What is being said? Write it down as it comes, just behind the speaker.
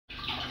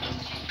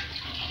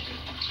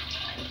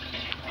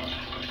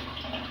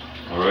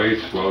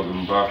guys,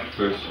 welcome back.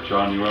 1st of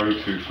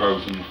January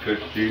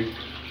 2015.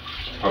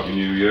 Happy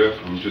New Year.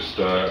 I'm just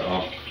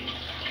the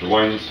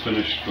wine's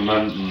finished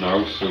fermenting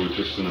now, so we're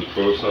just in the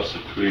process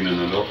of cleaning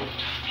it up.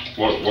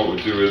 What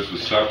we do is we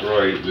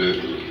separate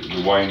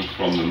the wine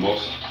from the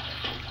must.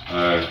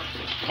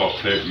 Top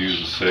tip,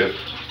 use a sieve.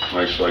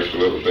 Makes life a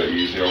little bit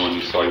easier when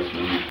you siphon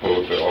and you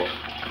pull a bit off.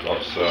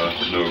 That's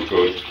no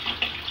good.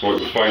 What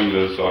you'll find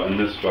is that in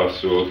this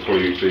vessel will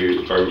probably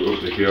be about up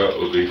to here,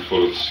 it'll be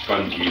full of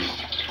spent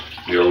yeast,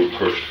 the old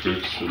crushed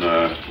fruits,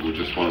 and we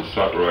just want to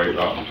separate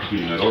that and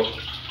clean it up.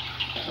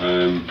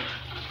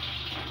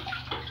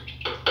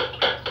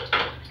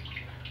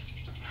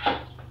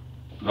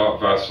 That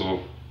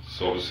vessel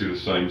is obviously the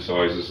same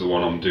size as the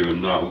one I'm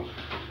doing now.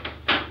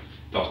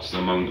 That's the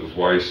amount of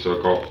waste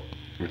I got,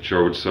 which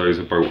I would say is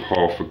about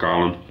half a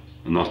gallon,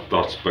 and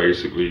that's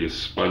basically your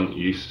spent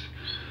yeast.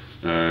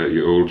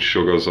 Your old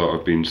sugars that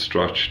have been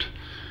stretched,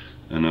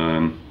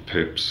 and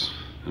pips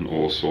and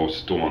all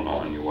sorts. Don't want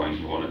that in your wine,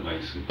 you want it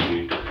nice and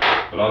clean.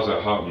 But as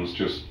it happens,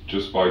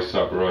 just by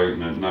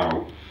separating it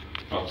now,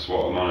 that's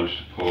what I managed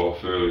to pull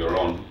off earlier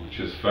on, which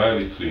is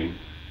fairly clean.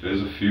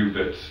 There's a few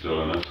bits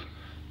still in it,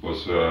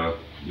 but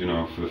you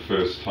know, for the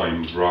first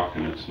time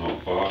racking, it's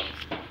not bad.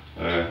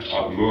 At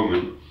the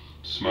moment,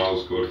 it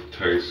smells good,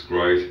 tastes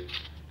great.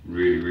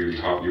 Really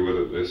happy with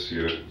it this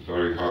year,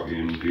 very happy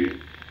indeed.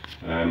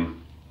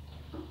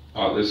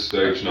 At this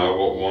stage now,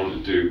 what we want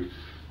to do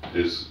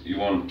is, you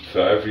want,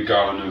 for every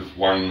gallon of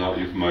wine that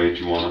you've made,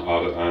 you want to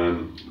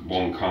add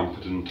 1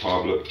 Camperton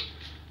tablet,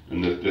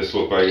 and this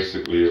will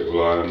basically,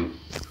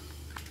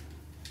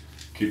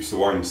 keeps the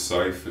wine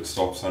safe, it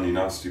stops any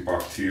nasty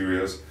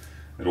bacteria,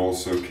 it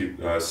also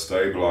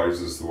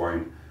stabilises the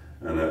wine,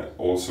 and it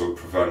also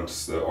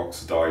prevents the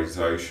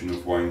oxidisation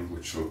of wine,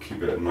 which will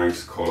keep it a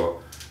nice colour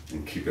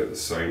and keep it the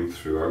same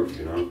throughout,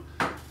 you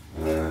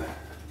know.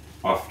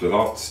 After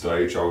that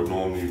stage, I would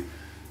normally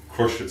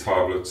crush the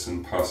tablets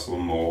in pestle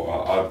and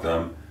mortar, add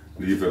them,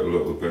 leave it a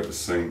little bit to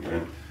sink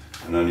in,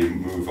 and then you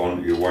move on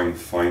to your wine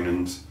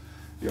finings.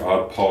 You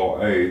add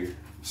part A,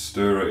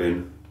 stir it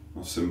in,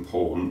 that's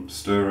important,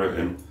 stir it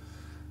in,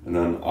 and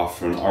then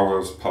after an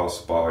hour's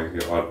passed by,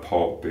 you add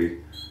part B.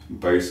 And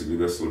basically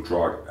this will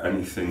drag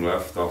anything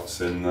left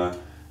that's in there,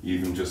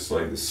 even just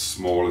like the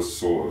smallest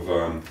sort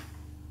of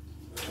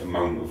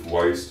amount of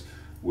waste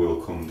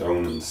will come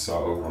down and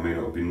settle. I mean,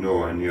 it'll be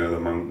nowhere near the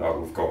amount that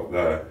we've got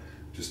there,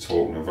 just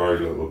talking a very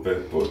little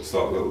bit, but it's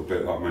that little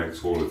bit that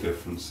makes all the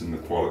difference in the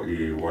quality of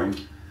your wine.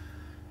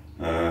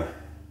 I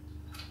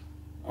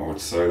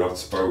would say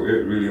that's about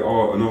it really.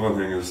 Oh, another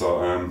thing is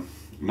that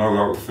now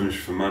that we've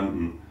finished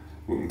fermenting,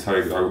 we can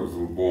take it out of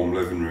a warm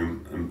living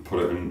room and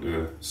put it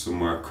into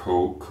somewhere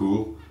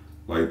cool,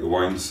 like the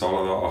wine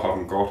cellar that I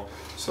haven't got,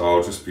 so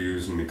I'll just be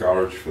using my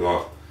garage for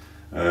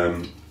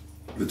that.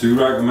 They do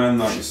recommend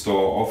that you start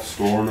off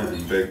storing it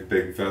in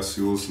big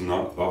vessels, and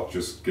that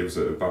just gives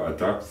it a better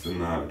depth,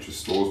 and it just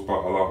stores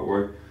better that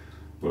way.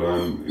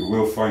 But you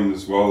will find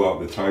as well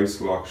that the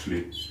taste will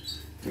actually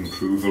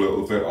improve a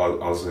little bit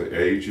as it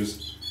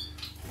ages.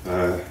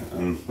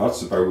 And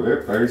that's about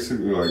it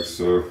basically. Like,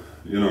 so,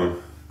 you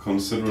know,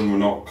 considering we're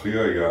not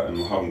clear yet and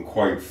we haven't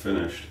quite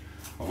finished,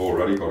 I've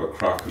already got a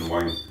cracking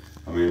wine.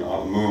 I mean, at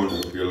the moment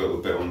it'll be a little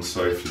bit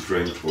unsafe to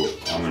drink, but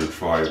I'm going to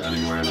try it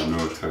anyway, and I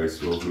know it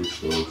tastes lovely,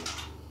 so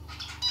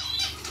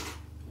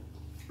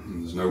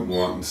there's no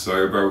more I can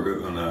say about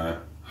it than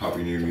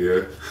Happy New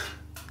Year.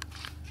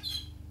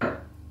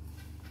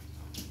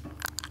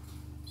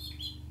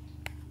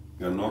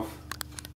 Good enough.